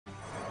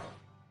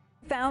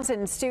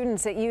2,000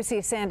 students at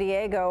UC San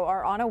Diego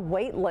are on a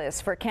wait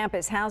list for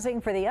campus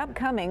housing for the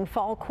upcoming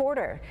fall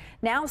quarter.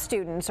 Now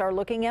students are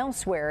looking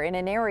elsewhere in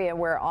an area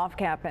where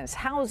off-campus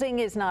housing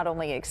is not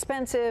only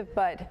expensive,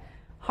 but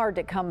hard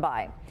to come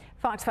by.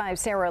 Fox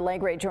 5's Sarah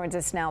Alegre joins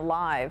us now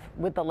live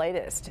with the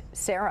latest.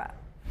 Sarah.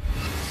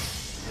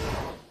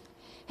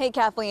 Hey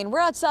Kathleen, we're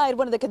outside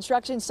one of the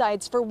construction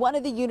sites for one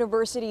of the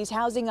university's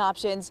housing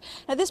options.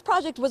 Now this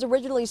project was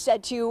originally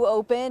set to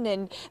open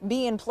and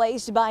be in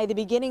place by the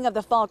beginning of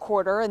the fall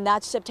quarter, and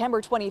that's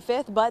September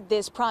 25th, but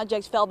this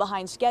project fell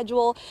behind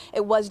schedule.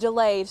 It was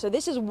delayed. So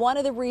this is one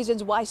of the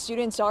reasons why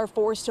students are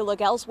forced to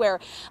look elsewhere,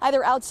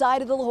 either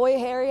outside of the La Jolla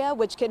area,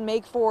 which can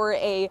make for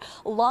a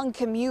long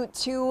commute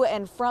to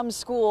and from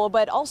school,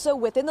 but also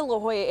within the La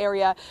Jolla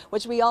area,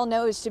 which we all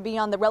know is to be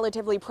on the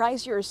relatively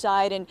pricier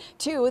side, and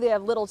two, they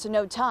have little to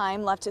no time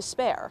left to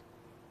spare.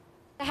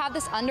 To have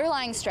this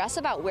underlying stress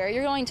about where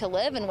you're going to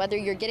live and whether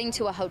you're getting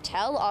to a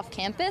hotel off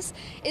campus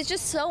is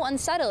just so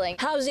unsettling.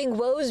 Housing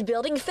woes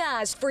building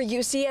fast for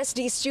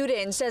UCSD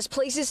students as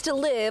places to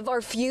live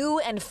are few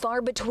and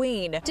far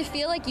between. To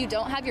feel like you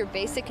don't have your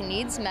basic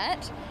needs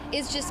met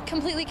is just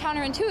completely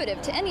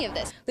counterintuitive to any of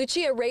this.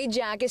 Lucia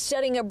Rajak is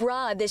studying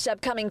abroad this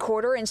upcoming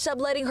quarter and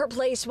subletting her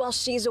place while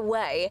she's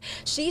away.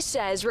 She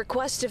says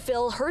requests to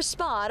fill her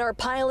spot are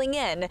piling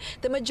in,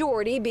 the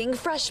majority being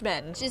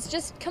freshmen. It's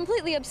just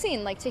completely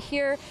obscene, like to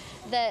hear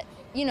that,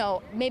 you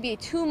know, maybe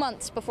 2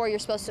 months before you're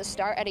supposed to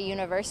start at a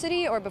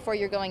university or before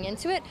you're going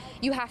into it,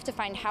 you have to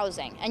find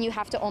housing and you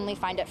have to only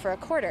find it for a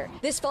quarter.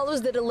 This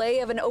follows the delay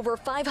of an over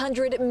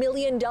 $500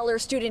 million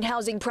student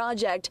housing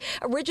project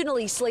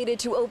originally slated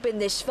to open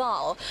this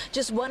fall.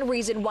 Just one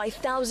reason why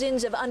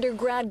thousands of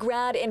undergrad,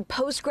 grad, and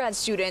postgrad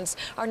students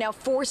are now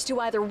forced to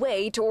either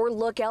wait or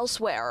look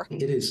elsewhere.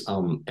 It is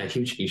a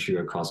huge issue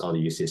across all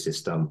the UC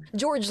system.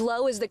 George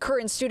Lowe is the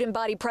current student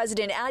body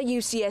president at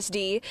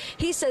UCSD.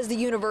 He says the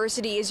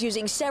university is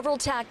using several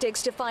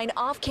tactics to find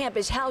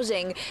off-campus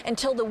housing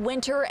until the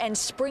winter and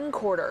spring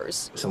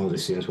quarters. Some of the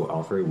students will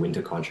offer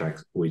winter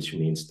contracts, which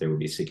means they will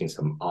be seeking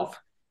some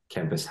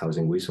off-campus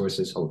housing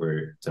resources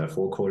over the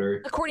fall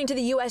quarter. According to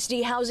the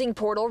USD housing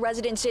portal,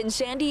 residents in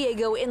San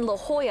Diego and La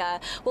Jolla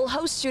will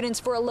host students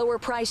for a lower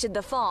price in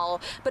the fall,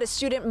 but a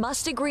student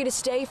must agree to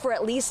stay for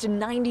at least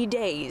 90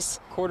 days.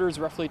 Quarter is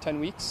roughly 10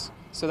 weeks,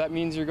 so that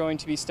means you're going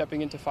to be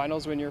stepping into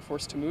finals when you're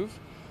forced to move.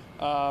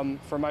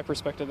 From my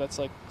perspective, that's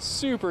like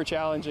super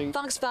challenging.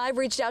 Fox 5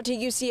 reached out to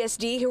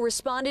UCSD, who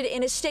responded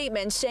in a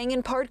statement saying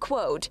in part,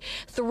 quote,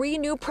 3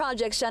 new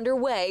projects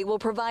underway will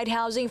provide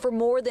housing for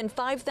more than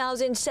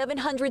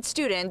 5,700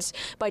 students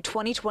by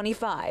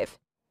 2025.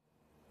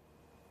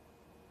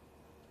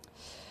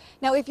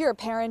 Now, if you're a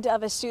parent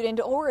of a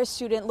student or a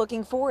student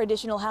looking for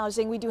additional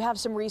housing, we do have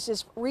some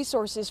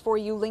resources for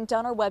you linked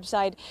on our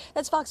website.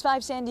 That's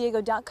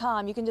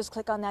fox5sandiego.com. You can just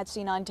click on that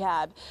Seen On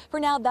tab. For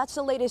now, that's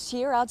the latest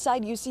here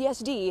outside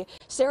UCSD.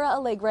 Sarah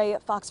Alegre,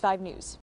 Fox 5 News.